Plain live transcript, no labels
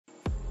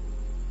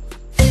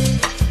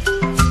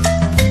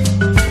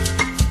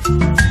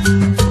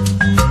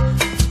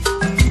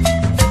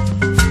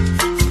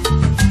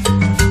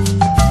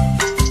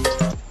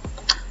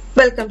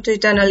to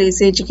Eternal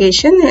Easy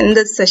Education. In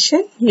this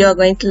session, you are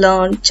going to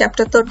learn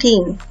Chapter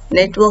 13,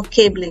 Network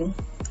Cabling.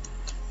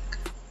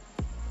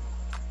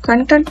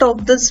 Content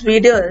of this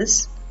video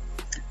is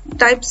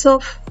types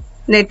of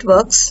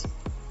networks.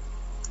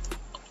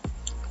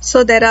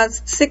 So there are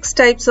 6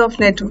 types of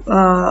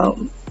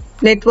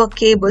network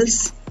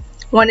cables.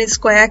 One is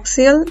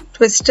coaxial,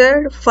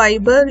 twisted,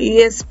 fiber,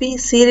 USB,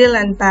 serial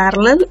and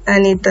parallel,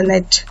 and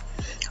Ethernet.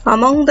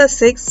 Among the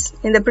 6,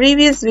 in the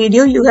previous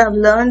video you have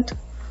learned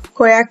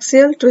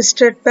coaxial,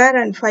 twisted pair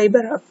and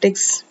fiber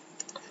optics.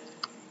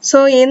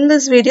 So in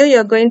this video you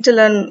are going to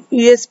learn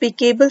USB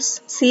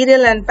cables,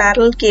 serial and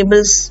parallel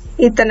cables,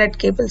 Ethernet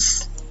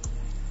cables.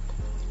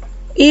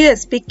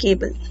 USB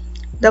cable.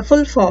 The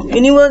full form,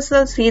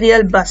 Universal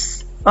Serial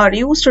Bus, are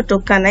used to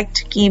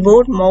connect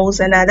keyboard, mouse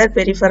and other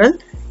peripheral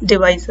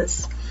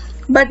devices.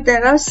 But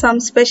there are some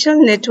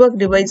special network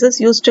devices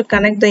used to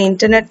connect the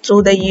internet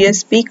through the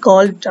USB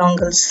called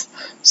dongles.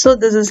 So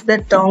this is the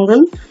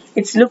dongle.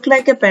 It's look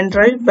like a pen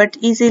drive, but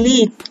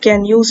easily it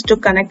can use to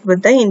connect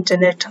with the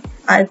internet.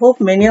 I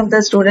hope many of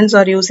the students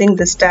are using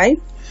this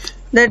type.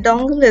 The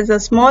dongle is a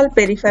small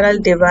peripheral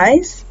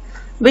device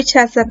which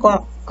has a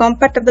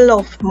compatible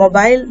of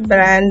mobile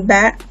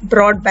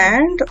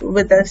broadband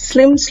with a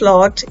slim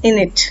slot in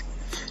it.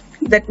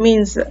 That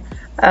means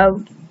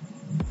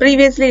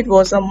previously it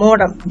was a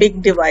modem,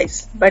 big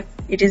device, but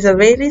it is a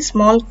very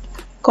small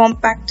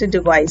compact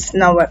device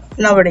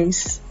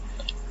nowadays.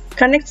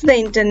 Connects the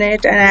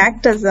internet and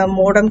acts as a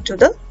modem to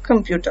the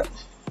computer.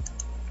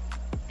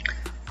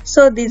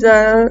 So these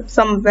are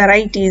some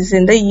varieties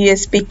in the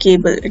USB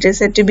cable. It is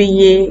said to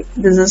be A,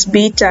 this is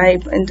B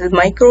type, and the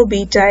micro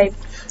B type.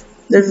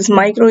 This is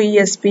micro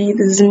USB,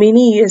 this is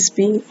mini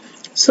USB.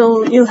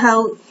 So you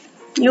have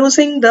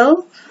using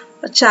the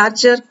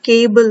charger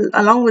cable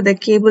along with the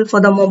cable for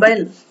the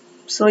mobile.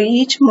 So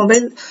each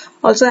mobile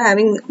also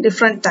having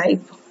different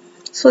type.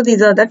 So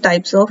these are the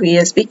types of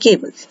USB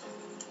cables.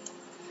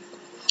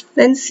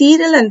 Then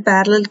serial and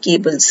parallel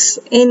cables.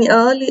 In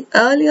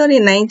earlier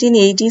in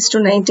 1980s to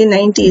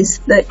 1990s,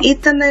 the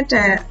Ethernet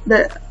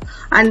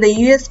and the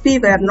USB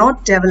were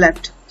not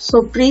developed.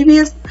 So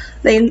before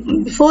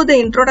the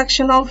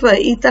introduction of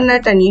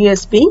Ethernet and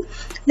USB,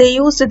 they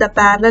used the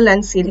parallel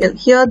and serial.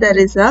 Here there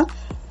is a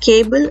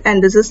cable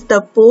and this is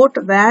the port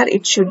where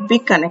it should be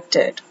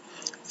connected.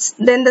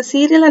 Then the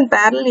serial and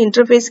parallel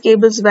interface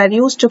cables were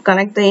used to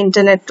connect the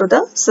internet to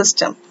the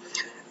system.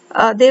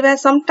 They were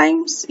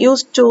sometimes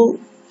used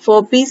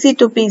for PC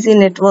to PC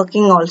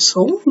networking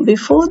also.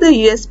 Before the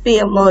USB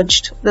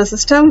emerged, the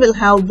system will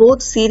have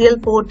both serial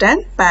port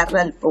and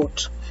parallel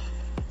port.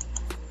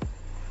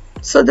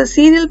 So the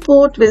serial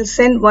port will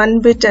send 1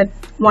 bit at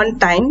one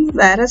time,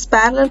 whereas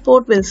parallel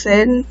port will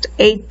send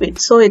 8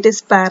 bits. So it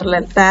is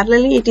parallel.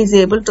 Parallelly it is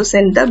able to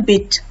send the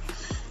bit.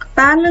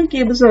 Parallel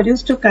cables are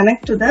used to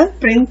connect to the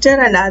printer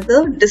and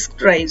other disk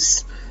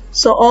drives.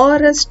 So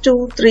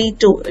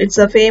RS232, it's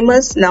a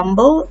famous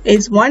number,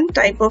 is one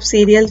type of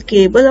serial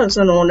cable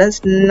also known as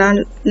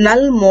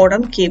null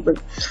modem cable.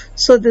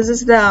 So this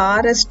is the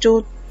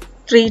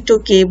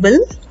RS232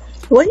 cable.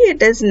 Why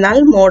it is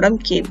null modem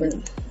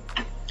cable?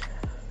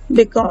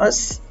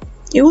 Because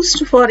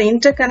used for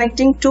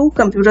interconnecting two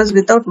computers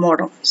without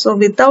modem. So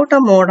without a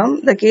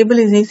modem, the cable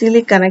is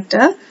easily connect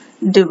a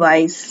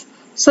device.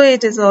 So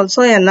it is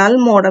also a null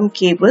modem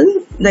cable.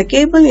 The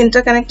cable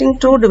interconnecting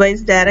two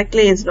devices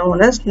directly is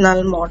known as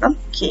null modem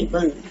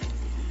cable.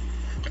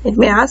 It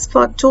may ask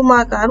for 2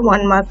 mark or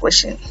 1 mark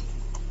question.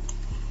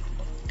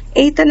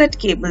 Ethernet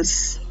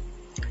cables.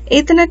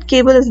 Ethernet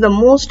cable is the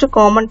most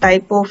common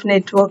type of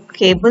network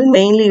cable,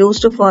 mainly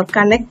used for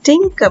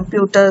connecting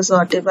computers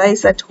or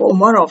device at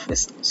home or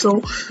office.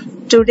 So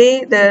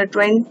today the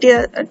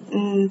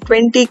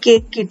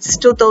 20k kids,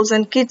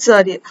 2000 kids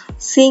are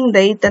seeing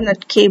the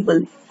Ethernet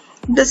cable.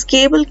 This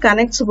cable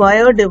connects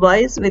wire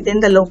device within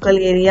the local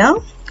area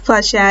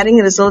for sharing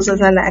resources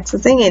and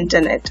accessing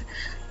internet.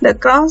 The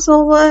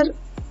crossover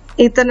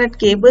Ethernet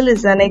cable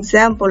is an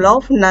example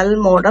of null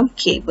modem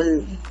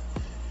cable.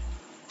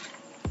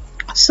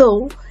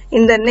 So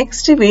in the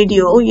next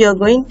video you are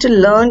going to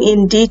learn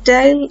in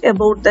detail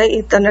about the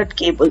Ethernet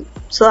cable.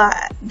 So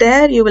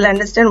there you will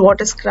understand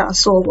what is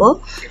crossover.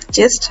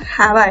 Just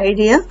have an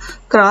idea.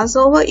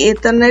 Crossover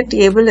Ethernet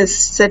cable is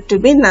said to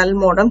be null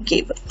modem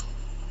cable.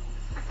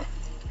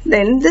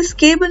 Then this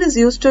cable is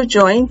used to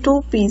join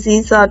two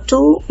PCs or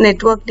two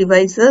network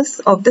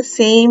devices of the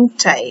same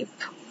type.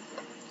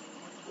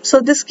 So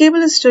this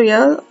cable is to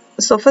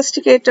a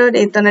sophisticated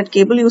Ethernet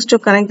cable used to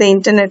connect the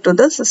internet to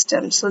the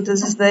system. So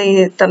this is the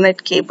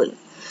Ethernet cable.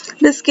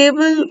 This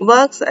cable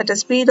works at a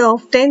speed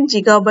of 10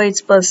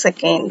 gigabytes per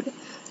second.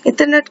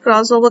 Ethernet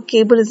crossover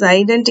cable is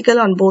identical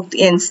on both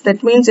ends.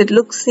 That means it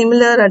looks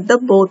similar at the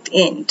both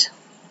ends.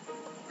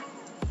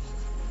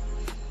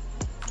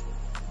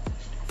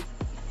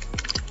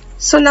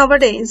 So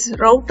nowadays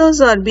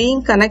routers are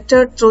being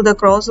connected through the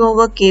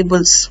crossover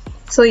cables.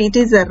 So it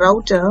is a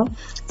router.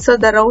 So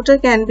the router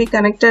can be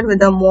connected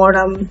with a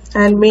modem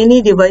and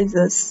many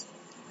devices.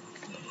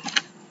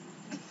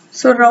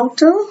 So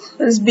router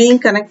is being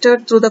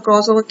connected through the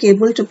crossover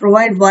cable to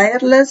provide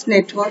wireless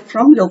network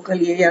from local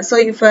area. So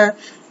if a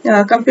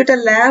computer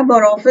lab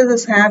or office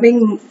is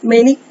having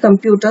many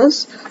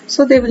computers,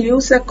 so they will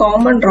use a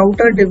common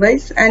router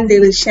device and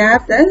they will share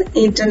the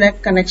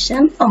internet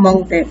connection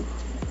among them.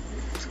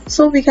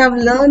 So we have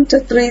learned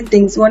three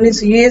things. One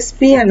is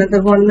USB,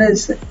 another one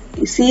is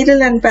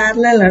serial and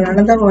parallel, and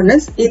another one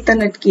is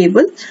Ethernet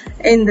cable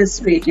in this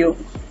video.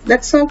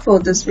 That's all for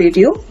this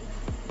video.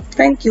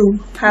 Thank you.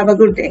 Have a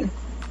good day.